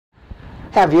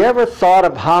Have you ever thought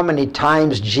of how many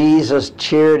times Jesus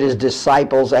cheered his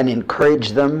disciples and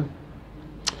encouraged them?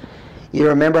 You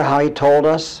remember how he told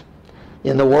us,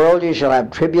 "In the world you shall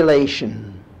have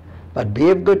tribulation, but be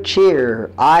of good cheer.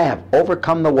 I have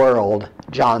overcome the world."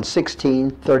 John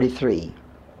 16:33.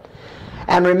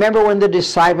 And remember when the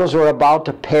disciples were about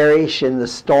to perish in the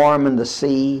storm and the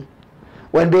sea,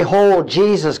 when behold,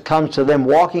 Jesus comes to them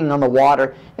walking on the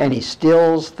water and he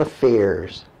stills the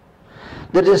fears.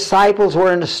 The disciples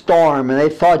were in a storm and they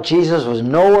thought Jesus was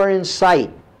nowhere in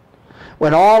sight,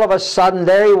 when all of a sudden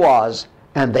there he was,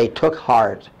 and they took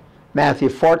heart. Matthew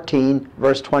 14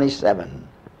 verse 27.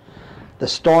 The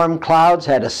storm clouds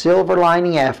had a silver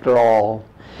lining after all,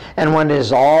 and when it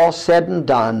is all said and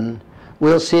done,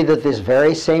 we'll see that this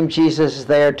very same Jesus is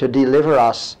there to deliver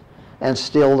us and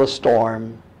still the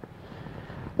storm.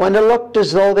 When it looked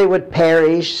as though they would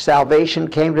perish, salvation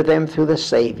came to them through the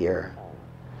Savior.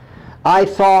 I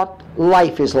thought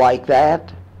life is like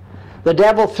that. The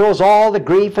devil throws all the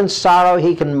grief and sorrow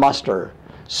he can muster,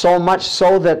 so much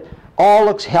so that all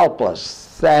looks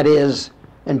helpless, that is,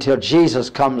 until Jesus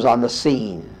comes on the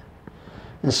scene.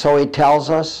 And so he tells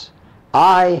us,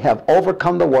 "I have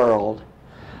overcome the world.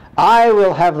 I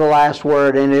will have the last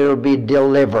word, and it will be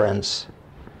deliverance."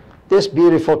 This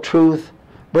beautiful truth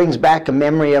brings back a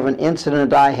memory of an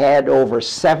incident I had over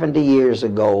 70 years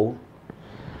ago.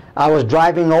 I was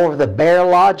driving over the Bear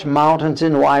Lodge Mountains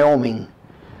in Wyoming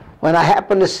when I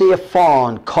happened to see a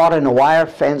fawn caught in a wire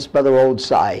fence by the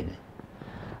roadside.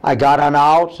 I got on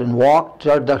out and walked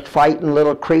toward the frightened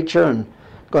little creature and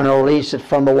going to release it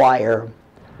from the wire.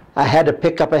 I had to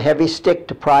pick up a heavy stick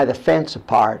to pry the fence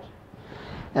apart.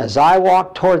 As I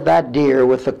walked toward that deer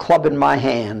with the club in my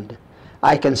hand,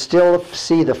 I can still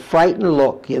see the frightened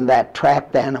look in that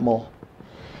trapped animal.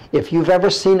 If you've ever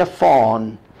seen a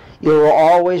fawn, you will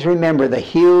always remember the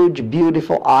huge,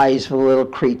 beautiful eyes of the little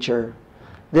creature.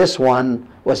 This one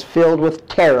was filled with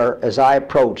terror as I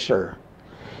approached her.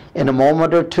 In a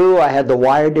moment or two, I had the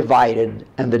wire divided,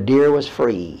 and the deer was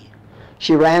free.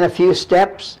 She ran a few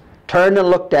steps, turned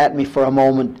and looked at me for a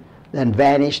moment, then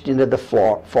vanished into the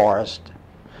forest.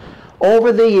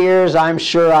 Over the years, I'm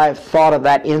sure I've thought of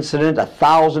that incident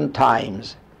 1,000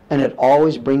 times, and it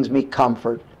always brings me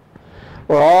comfort.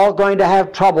 We're all going to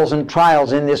have troubles and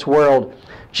trials in this world.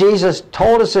 Jesus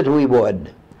told us that we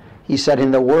would. He said,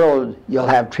 "In the world you'll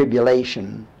have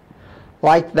tribulation."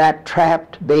 Like that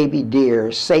trapped baby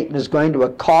deer, Satan is going to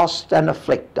accost and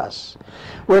afflict us.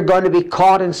 We're going to be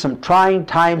caught in some trying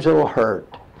times that will hurt.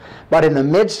 But in the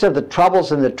midst of the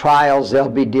troubles and the trials, there'll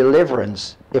be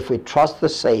deliverance if we trust the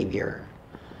Savior.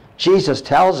 Jesus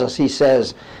tells us, he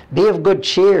says, "Be of good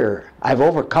cheer. I've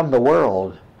overcome the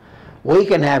world." We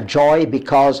can have joy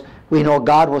because we know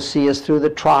God will see us through the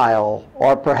trial,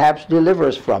 or perhaps deliver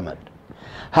us from it.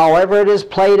 However it is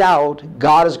played out,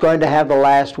 God is going to have the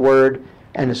last word,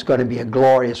 and it's going to be a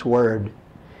glorious word.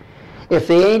 If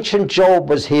the ancient Job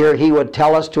was here, he would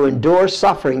tell us to endure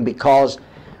suffering because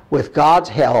with God's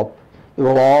help, it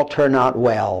will all turn out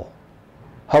well.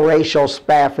 Horatio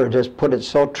Spafford has put it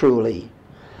so truly.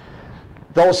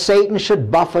 "Though Satan should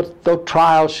buffet, though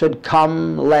trials should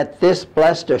come, let this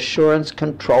blessed assurance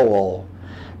control,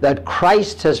 that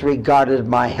Christ has regarded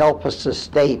my helpless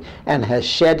estate and has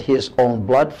shed his own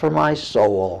blood for my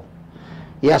soul."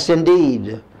 Yes,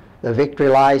 indeed, the victory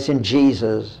lies in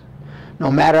Jesus. No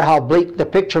matter how bleak the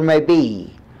picture may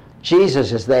be,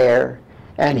 Jesus is there,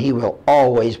 and he will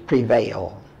always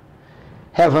prevail.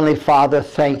 Heavenly Father,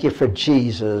 thank you for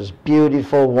Jesus,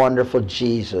 beautiful, wonderful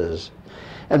Jesus.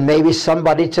 And maybe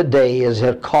somebody today is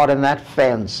caught in that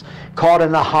fence, caught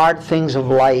in the hard things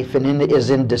of life, and is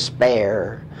in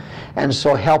despair. And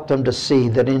so help them to see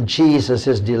that in Jesus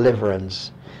is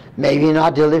deliverance. Maybe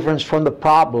not deliverance from the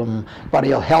problem, but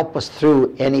he'll help us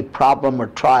through any problem or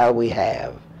trial we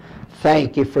have.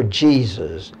 Thank you for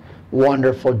Jesus,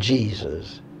 wonderful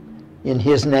Jesus. In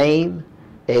his name,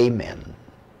 amen.